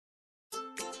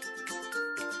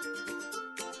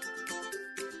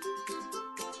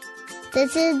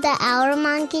This is the Our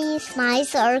Monkeys, My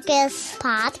Circus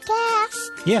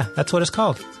Podcast. Yeah, that's what it's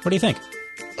called. What do you think?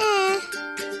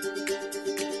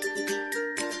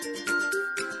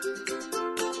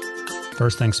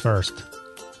 First things first.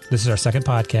 This is our second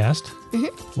podcast.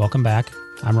 Mm-hmm. Welcome back.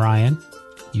 I'm Ryan.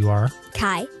 You are?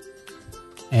 Kai.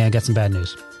 And I got some bad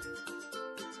news.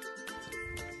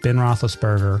 Ben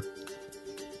Roethlisberger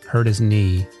hurt his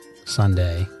knee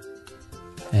Sunday,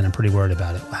 and I'm pretty worried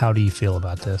about it. How do you feel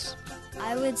about this?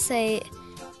 I would say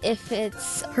if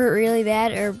it's hurt really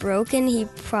bad or broken, he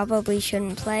probably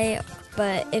shouldn't play.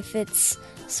 But if it's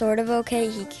sort of okay,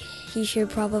 he should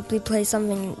probably play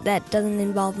something that doesn't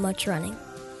involve much running.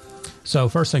 So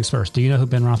first things first, do you know who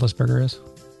Ben Roethlisberger is?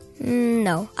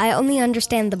 No, I only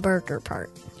understand the burger part.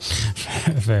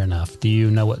 Fair enough. Do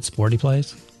you know what sport he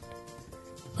plays?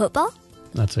 Football?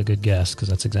 That's a good guess, because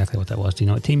that's exactly what that was. Do you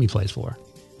know what team he plays for?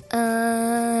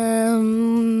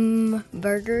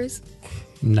 Burgers?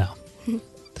 No. The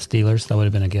Steelers? That would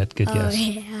have been a good guess. Oh,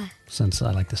 yeah. Since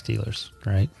I like the Steelers,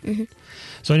 right? Mm-hmm.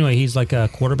 So anyway, he's like a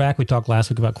quarterback. We talked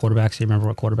last week about quarterbacks. Do you remember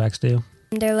what quarterbacks do?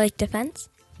 They're like defense?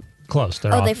 Close.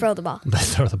 They throw the ball. They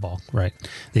throw the ball, right.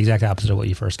 The exact opposite of what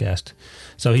you first guessed.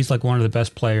 So he's like one of the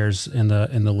best players in the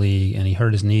league, and he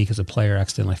hurt his knee because a player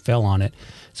accidentally fell on it.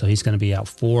 So he's going to be out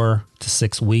 4 to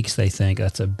 6 weeks, they think.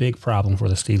 That's a big problem for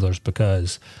the Steelers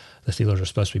because the Steelers are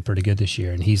supposed to be pretty good this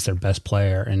year, and he's their best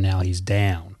player, and now he's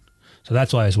down. So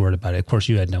that's why I was worried about it. Of course,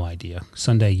 you had no idea.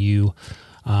 Sunday, you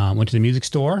went to the music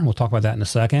store. We'll talk about that in a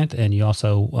second. And you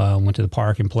also went to the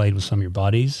park and played with some of your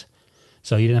buddies.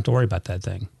 So you didn't have to worry about that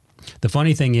thing. The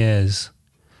funny thing is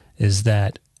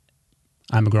that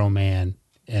I'm a grown man,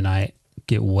 and I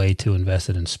get way too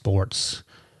invested in sports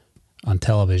on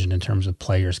television in terms of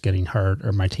players getting hurt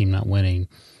or my team not winning.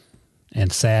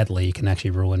 And sadly, it can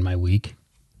actually ruin my week.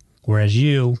 Whereas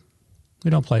you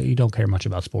don't care much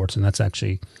about sports, and that's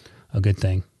actually a good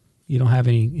thing. You don't have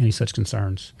any such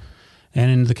concerns.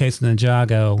 And in the case of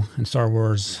Ninjago and Star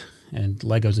Wars and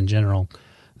Legos in general,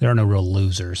 there are no real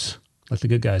losers. Like the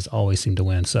good guys always seem to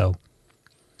win. So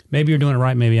maybe you're doing it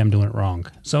right, maybe I'm doing it wrong.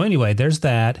 So anyway, there's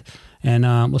that. And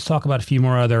let's talk about a few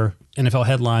more other NFL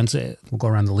headlines. We'll go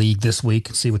around the league this week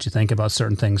and see what you think about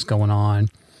certain things going on.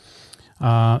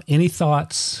 Any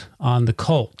thoughts on the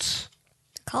Colts?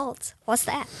 Colts? What's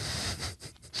that?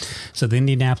 So the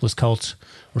Indianapolis Colts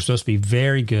were supposed to be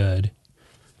very good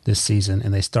this season,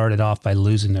 and they started off by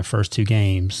losing their first 2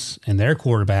 games. And their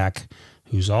quarterback,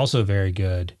 who's also very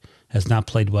good, has not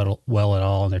played well at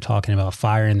all. And they're talking about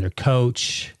firing their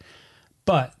coach.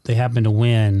 But they happened to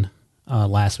win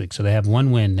last week, so they have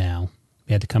 1 win now.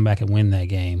 They had to come back and win that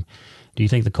game. Do you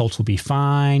think the Colts will be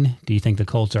fine? Do you think the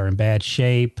Colts are in bad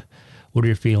shape? What are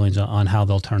your feelings on how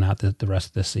they'll turn out the rest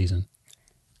of this season?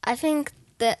 I think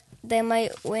that they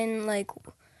might win like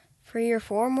 3 or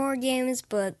 4 more games,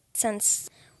 but since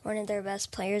one of their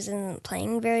best players isn't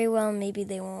playing very well, maybe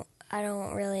they won't. I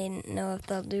don't really know if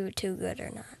they'll do too good or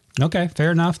not. Okay,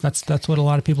 fair enough. That's what a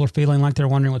lot of people are feeling like. They're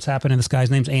wondering what's happening. This guy's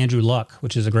name's Andrew Luck,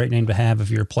 which is a great name to have if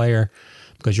you're a player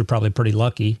because you're probably pretty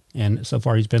lucky. And so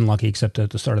far he's been lucky, except at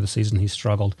the start of the season he's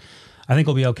struggled. I think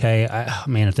he'll be okay.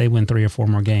 Man, if they win 3 or 4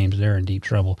 more games, they're in deep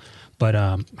trouble. But,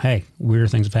 hey, weird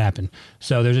things have happened.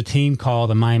 So there's a team called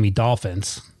the Miami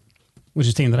Dolphins, which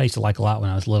is a team that I used to like a lot when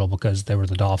I was little because they were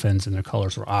the Dolphins and their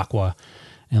colors were aqua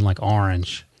and like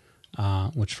orange,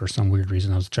 which for some weird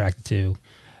reason I was attracted to.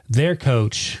 Their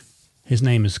coach, his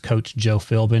name is Coach Joe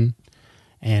Philbin,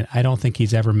 and I don't think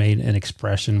he's ever made an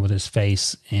expression with his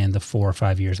face in the 4 or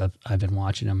 5 years I've been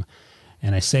watching him.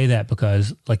 And I say that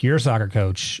because, like your soccer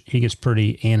coach, he gets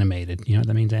pretty animated. You know what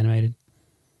that means, animated?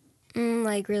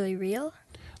 Like really real?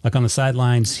 Like on the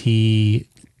sidelines, he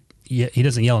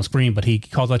doesn't yell and scream, but he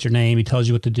calls out your name. He tells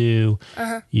you what to do.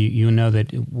 Uh-huh. You know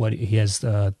that what he has,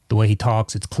 the way he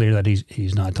talks, it's clear that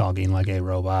he's not talking like a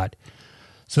robot.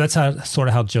 So that's sort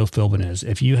of how Joe Philbin is.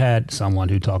 If you had someone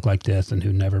who talked like this and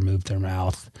who never moved their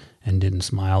mouth and didn't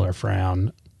smile or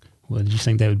frown, would you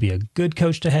think that would be a good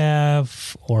coach to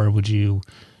have, or would you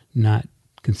not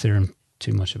consider him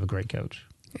too much of a great coach?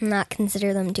 Not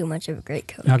consider them too much of a great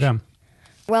coach. How come?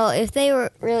 Well, if they were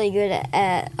really good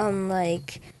at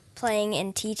like playing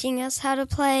and teaching us how to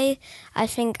play, I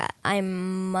think I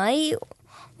might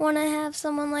want to have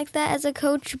someone like that as a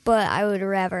coach, but I would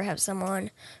rather have someone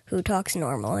who talks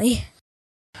normally.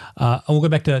 We'll go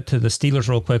back to the Steelers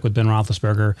real quick with Ben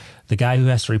Roethlisberger. The guy who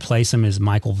has to replace him is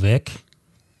Michael Vick,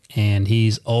 and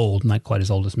he's old, not quite as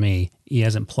old as me. He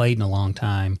hasn't played in a long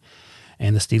time,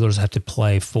 and the Steelers have to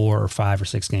play 4 or 5 or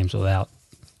 6 games without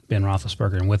Ben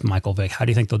Roethlisberger and with Michael Vick. How do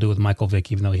you think they'll do with Michael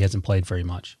Vick, even though he hasn't played very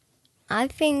much? I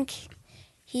think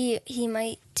he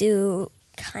might do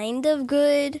kind of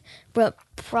good, but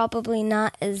probably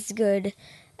not as good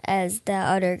as the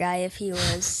other guy if he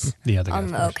was the other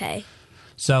guy. Okay.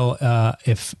 So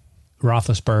if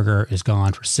Roethlisberger is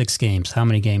gone for 6 games, how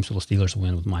many games will the Steelers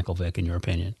win with Michael Vick, in your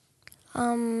opinion?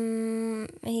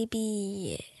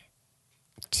 Maybe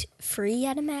 3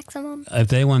 at a maximum. If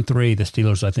they won 3, the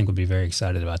Steelers, I think, would be very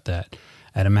excited about that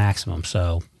at a maximum.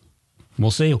 So we'll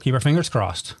see. We'll keep our fingers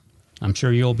crossed. I'm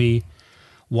sure you'll be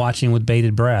watching with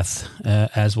bated breath,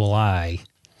 as will I.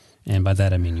 And by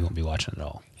that, I mean you won't be watching at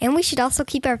all. And we should also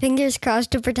keep our fingers crossed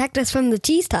to protect us from the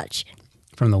cheese touch.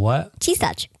 From the what? Cheese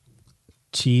touch.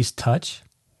 Cheese touch?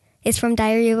 It's from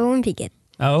Diary of a Wimpy Kid.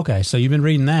 Oh, okay. So you've been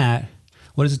reading that.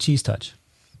 What is a cheese touch?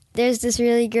 There's this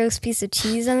really gross piece of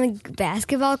cheese on the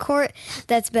basketball court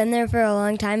that's been there for a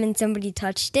long time and somebody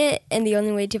touched it, and the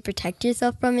only way to protect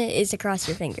yourself from it is to cross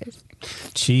your fingers.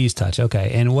 Cheese touch.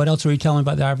 Okay. And what else were you telling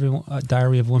about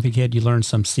Diary of a Wimpy Kid? You learned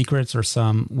some secrets or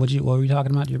some... What were you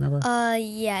talking about? Do you remember?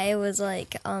 Yeah, it was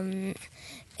like...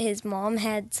 his mom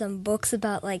had some books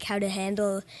about like how to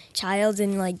handle child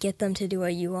and like get them to do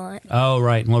what you want. Oh,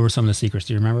 right. And what were some of the secrets?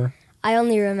 Do you remember? I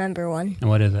only remember one. And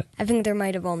what is it? I think there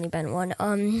might have only been one.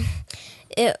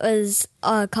 It was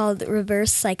called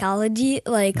reverse psychology.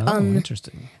 Like,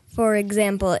 interesting. For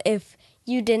example, if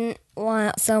you didn't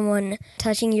want someone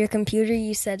touching your computer,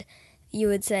 you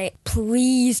would say,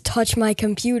 "Please touch my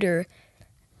computer,"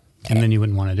 and then you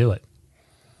wouldn't want to do it.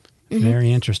 Mm-hmm.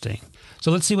 Very interesting. So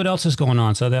let's see what else is going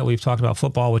on. So that we've talked about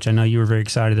football, which I know you were very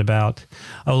excited about.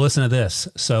 Oh, listen to this.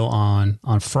 So on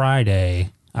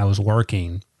Friday, I was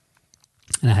working,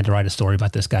 and I had to write a story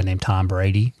about this guy named Tom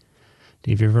Brady.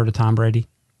 Have you ever heard of Tom Brady?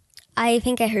 I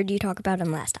think I heard you talk about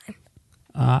him last time.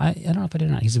 I don't know if I did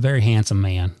or not. He's a very handsome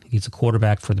man. He's a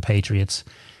quarterback for the Patriots.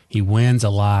 He wins a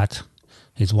lot.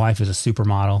 His wife is a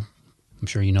supermodel. I'm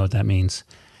sure you know what that means.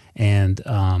 And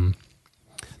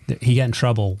he got in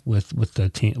trouble with the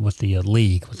team, with the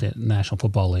league, with the National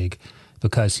Football League,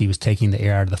 because he was taking the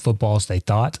air out of the footballs. They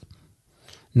thought.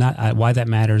 Why that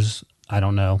matters, I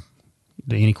don't know.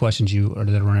 Any questions that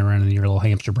are running around in your little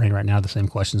hamster brain right now, the same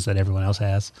questions that everyone else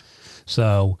has.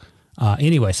 So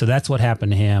anyway, so that's what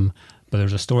happened to him. But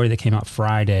there's a story that came out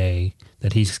Friday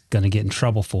that he's going to get in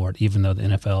trouble for it, even though the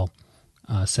NFL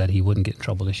said he wouldn't get in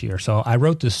trouble this year. So I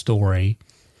wrote this story,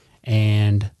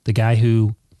 and the guy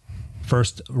who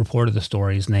first reported the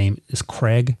story, his name is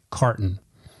Craig Carton,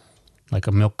 like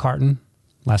a milk carton,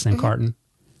 last name Carton.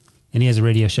 And he has a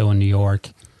radio show in New York.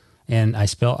 And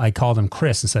I called him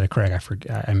Chris instead of Craig.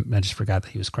 I just forgot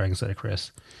that he was Craig instead of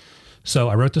Chris. So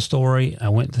I wrote the story. I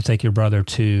went to take your brother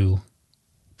to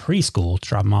preschool to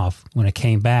drop him off. When I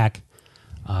came back,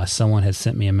 someone had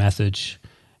sent me a message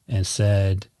and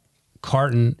said,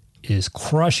 Carton is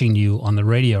crushing you on the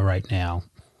radio right now.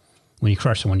 When you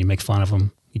crush someone, you make fun of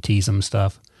them, you tease them and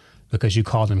stuff, because you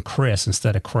called him Chris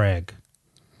instead of Craig.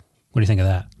 What do you think of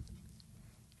that?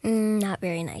 Not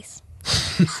very nice.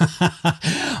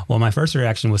 Well, my first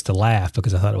reaction was to laugh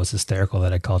because I thought it was hysterical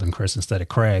that I called him Chris instead of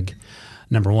Craig.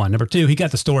 Number one. Number two, he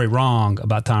got the story wrong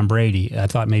about Tom Brady. I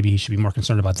thought maybe he should be more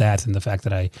concerned about that than the fact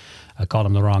that I called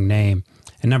him the wrong name.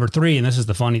 And number three, and this is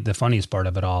the funniest part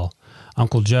of it all,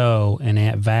 Uncle Joe and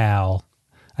Aunt Val,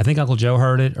 I think Uncle Joe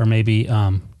heard it, or maybe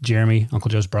Jeremy, Uncle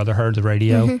Joe's brother, heard the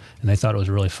radio, and they thought it was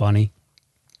really funny.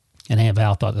 And Aunt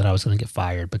Val thought that I was going to get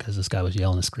fired because this guy was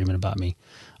yelling and screaming about me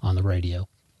on the radio.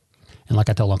 And like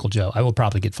I told Uncle Joe, I will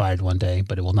probably get fired one day,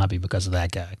 but it will not be because of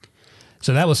that guy.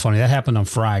 So that was funny. That happened on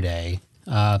Friday.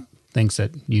 Things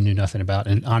that you knew nothing about.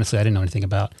 And honestly, I didn't know anything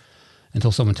about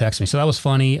until someone texted me. So that was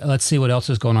funny. Let's see what else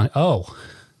is going on. Oh,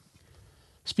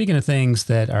 speaking of things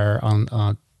that are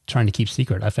on trying to keep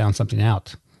secret, I found something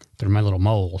out through my little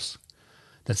moles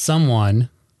that someone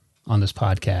on this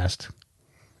podcast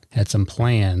had some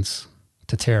plans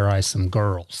to terrorize some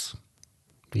girls.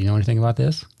 Do you know anything about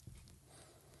this?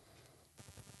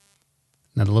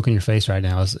 Now, the look on your face right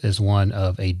now is one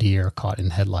of a deer caught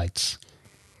in headlights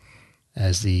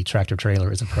as the tractor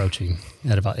trailer is approaching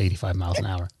at about 85 miles an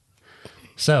hour.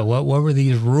 So what were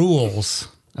these rules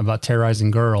about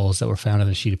terrorizing girls that were found on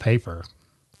a sheet of paper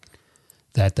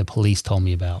that the police told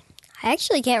me about? I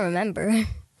actually can't remember.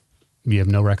 You have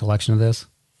no recollection of this?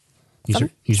 You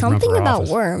should Something run for about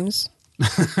office. Worms.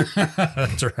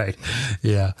 That's right.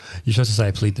 Yeah. You're supposed to say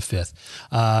I plead the fifth.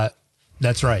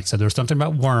 That's right. So there was something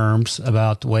about worms,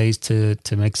 about ways to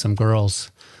make some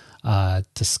girls, to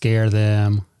scare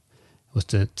them, was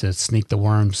to sneak the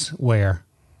worms where?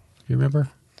 You remember?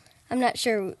 I'm not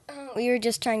sure. We were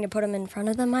just trying to put them in front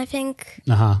of them, I think.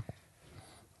 Uh-huh.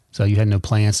 So you had no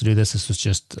plans to do this? This was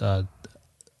just a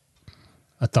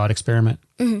thought experiment?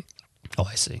 Mm-hmm. Oh,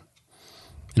 I see.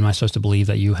 Am I supposed to believe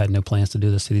that you had no plans to do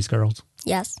this to these girls?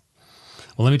 Yes.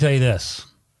 Well, let me tell you this.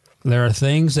 There are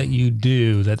things that you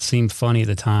do that seem funny at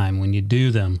the time. When you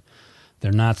do them,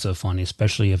 they're not so funny,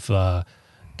 especially if the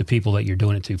people that you're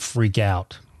doing it to freak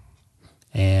out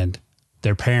and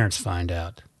their parents find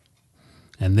out.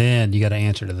 And then you got to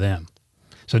answer to them.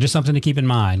 So just something to keep in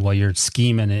mind while you're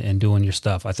scheming and doing your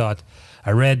stuff.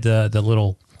 I read your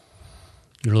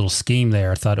little scheme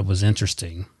there. I thought it was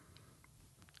interesting.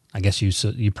 I guess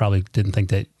you probably didn't think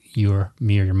that me or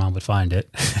your mom would find it.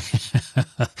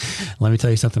 Let me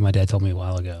tell you something my dad told me a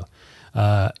while ago.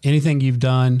 Anything you've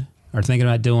done or thinking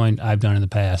about doing, I've done in the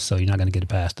past, so you're not going to get it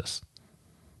past us.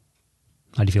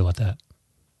 How do you feel about that?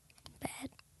 Bad.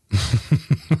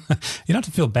 You don't have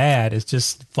to feel bad. It's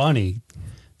just funny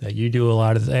that you do a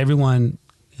lot of everyone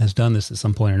has done this at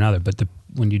some point or another, but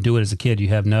when you do it as a kid, you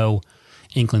have no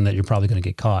inkling that you're probably going to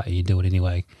get caught, and you do it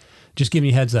anyway. Just give me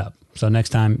a heads up. So next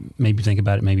time, maybe think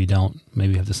about it, maybe you don't.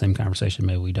 Maybe we have the same conversation,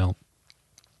 maybe we don't.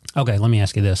 Okay, let me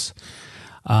ask you this.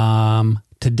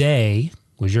 Today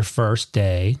was your first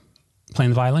day playing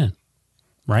the violin,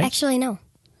 right? Actually, no.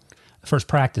 First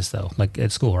practice, though, like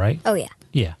at school, right? Oh, yeah.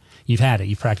 Yeah. You've had it.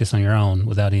 You've practiced on your own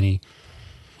without any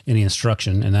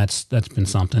instruction, and that's been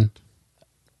something.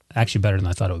 Actually better than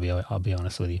I thought it would be, I'll be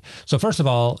honest with you. So first of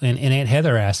all, and Aunt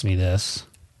Heather asked me this,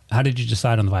 how did you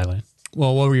decide on the violin?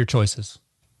 Well, what were your choices?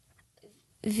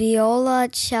 Viola,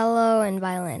 cello, and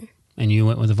violin. And you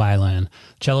went with the violin.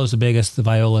 Cello's the biggest, the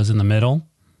viola's in the middle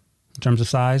in terms of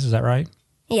size, is that right?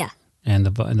 Yeah. And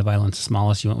the violin's the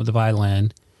smallest. You went with the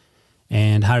violin.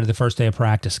 And how did the first day of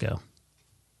practice go?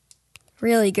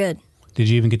 Really good. Did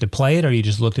you even get to play it, or you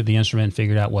just looked at the instrument and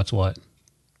figured out what's what?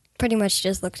 Pretty much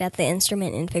just looked at the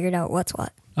instrument and figured out what's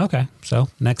what. Okay. So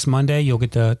next Monday, you'll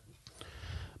get to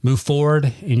move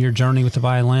forward in your journey with the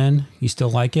violin. You still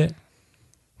like it?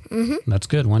 Mm-hmm. That's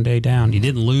good. One day down. You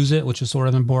didn't lose it, which is sort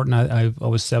of important. I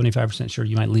was 75% sure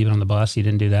you might leave it on the bus. You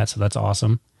didn't do that, so that's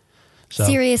awesome. So,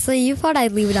 seriously, you thought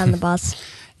I'd leave it on the bus?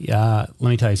 Yeah. Let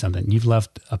me tell you something. You've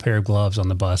left a pair of gloves on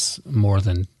the bus more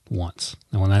than once.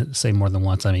 And when I say more than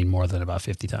once, I mean more than about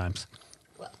 50 times.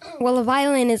 Well, a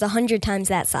violin is 100 times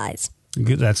that size.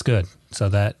 That's good. So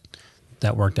that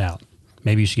worked out.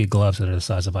 Maybe you should get gloves that are the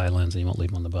size of violins and you won't leave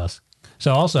them on the bus.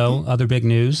 So also, other big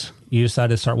news, you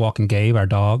decided to start walking Gabe, our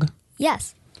dog.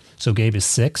 Yes. So Gabe is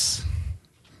 6.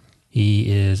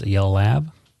 He is a yellow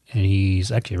lab, and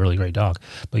he's actually a really great dog.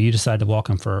 But you decided to walk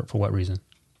him for what reason?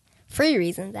 3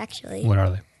 reasons, actually. What are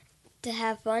they? To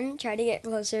have fun, try to get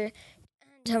closer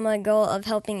to my goal of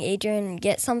helping Adrian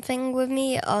get something with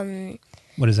me.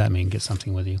 What does that mean, get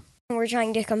something with you? We're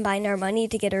trying to combine our money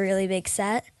to get a really big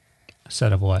set. A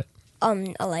set of what? A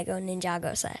Lego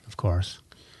Ninjago set. Of course.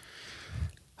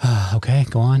 Okay,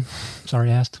 go on. Sorry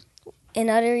I asked.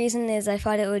 Another reason is I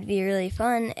thought it would be really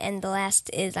fun, and the last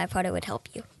is I thought it would help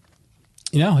you.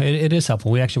 You know, it is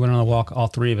helpful. We actually went on a walk, all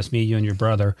 3 of us, me, you, and your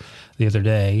brother, the other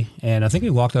day, and I think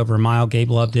we walked over a mile. Gabe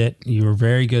loved it. You were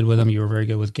very good with him. You were very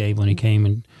good with Gabe when he came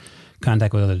in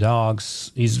contact with other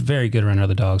dogs. He's very good around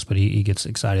other dogs, but he gets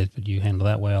excited, but you handle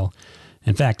that well.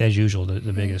 In fact, as usual,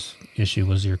 the biggest issue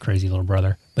was your crazy little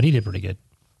brother, but he did pretty good.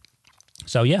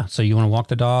 So, yeah. So you want to walk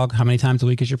the dog? How many times a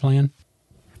week is your plan?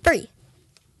 3.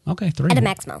 Okay, 3. At a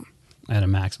maximum. At a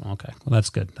maximum. Okay. Well,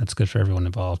 that's good. That's good for everyone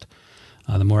involved.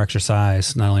 The more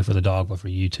exercise, not only for the dog, but for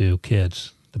you two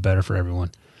kids, the better for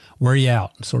everyone. Where are you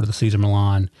out? Sort of the Cesar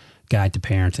Millan guide to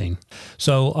parenting.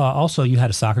 So, also, you had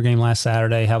a soccer game last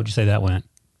Saturday. How would you say that went?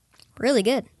 Really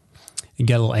good. You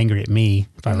got a little angry at me,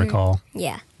 if I recall.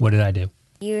 Yeah. What did I do?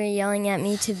 You were yelling at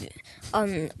me to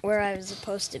where I was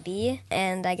supposed to be,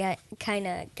 and I got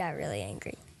really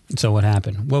angry. So what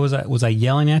happened? What was I? Was I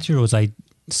yelling at you, or was I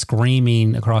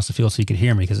screaming across the field so you could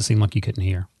hear me? Because it seemed like you couldn't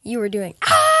hear. You were doing,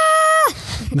 ah!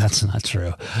 That's not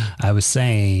true. I was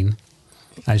saying,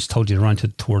 I just told you to run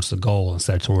towards the goal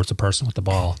instead of towards the person with the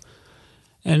ball.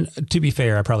 And to be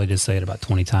fair, I probably did say it about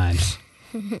 20 times,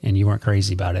 and you weren't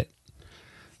crazy about it.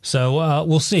 So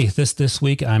we'll see. This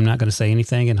week, I'm not going to say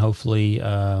anything, and hopefully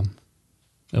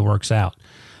it works out.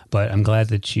 But I'm glad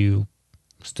that you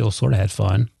still sort of had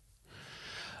fun.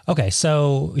 Okay,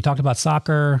 so we talked about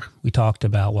soccer. We talked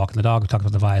about walking the dog. We talked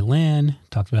about the violin.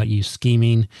 Talked about you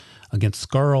scheming against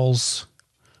girls.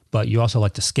 But you also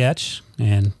like to sketch,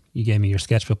 and you gave me your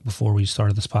sketchbook before we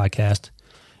started this podcast.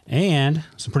 And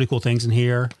some pretty cool things in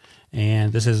here.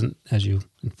 And this isn't, as you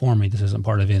informed me, this isn't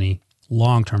part of any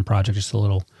long-term project, just a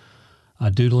little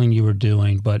doodling you were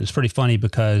doing. But it's pretty funny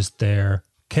because they're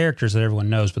characters that everyone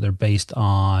knows, but they're based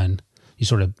on, you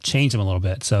sort of change them a little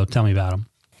bit. So tell me about them.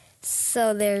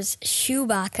 So there's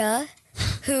Chewbacca,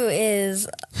 who is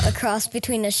a cross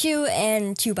between a shoe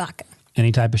and Chewbacca.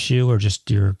 Any type of shoe or just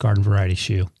your garden variety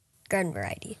shoe? Garden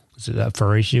variety. Is it a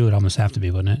furry shoe? It'd almost have to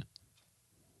be, wouldn't it?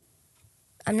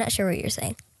 I'm not sure what you're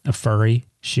saying. A furry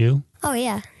shoe? Oh,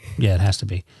 yeah. Yeah, it has to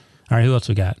be. All right, who else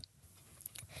we got?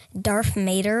 Darth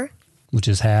Vader. Which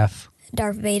is half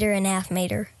Darth Vader and half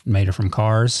Mater. Mater from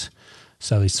Cars.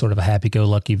 So he's sort of a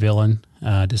happy-go-lucky villain.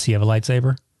 Does he have a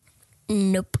lightsaber?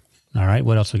 Nope. All right,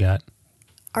 what else we got?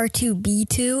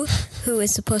 R2-B2, who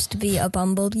is supposed to be a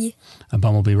bumblebee. A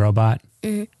bumblebee robot?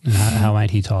 Mm-hmm. And how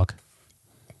might he talk?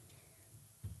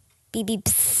 Beep, beep,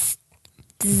 psst,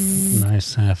 psst.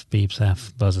 Nice, half beeps,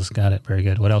 half buzzes. Got it, very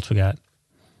good. What else we got?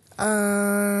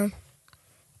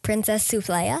 Princess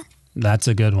Soufflea. That's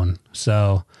a good one.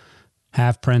 So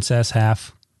half princess,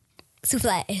 half...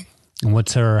 Souffle. And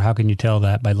what's her... How can you tell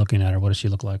that by looking at her? What does she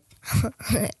look like?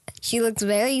 She looks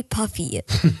very puffy.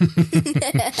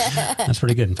 That's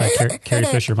pretty good. In fact, Carrie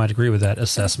Fisher might agree with that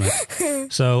assessment.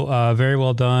 So very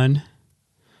well done.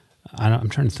 I'm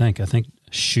trying to think. I think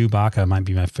Chewbacca might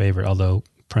be my favorite, although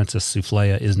Princess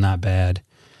Soufflea is not bad.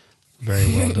 Very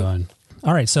well done.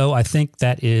 All right, so I think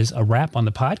that is a wrap on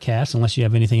the podcast, unless you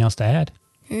have anything else to add.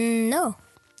 No.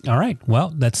 All right, well,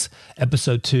 that's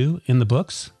episode 2 in the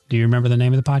books. Do you remember the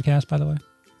name of the podcast, by the way?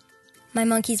 My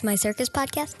Monkeys, My Circus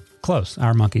podcast? Close.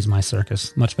 Our Monkeys, My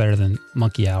Circus. Much better than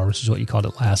Monkey Hour, which is what you called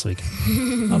it last week.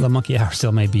 Although Monkey Hour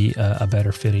still may be a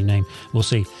better fitting name. We'll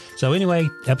see. So anyway,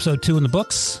 episode 2 in the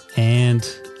books, and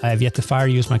I have yet to fire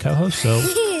you as my co-host, so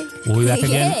we'll be back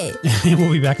again.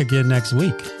 We'll be back again next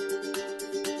week.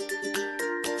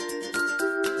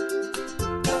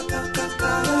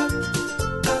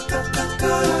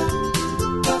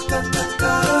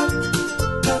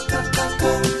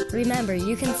 Remember,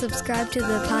 you can subscribe to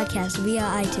the podcast via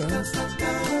iTunes.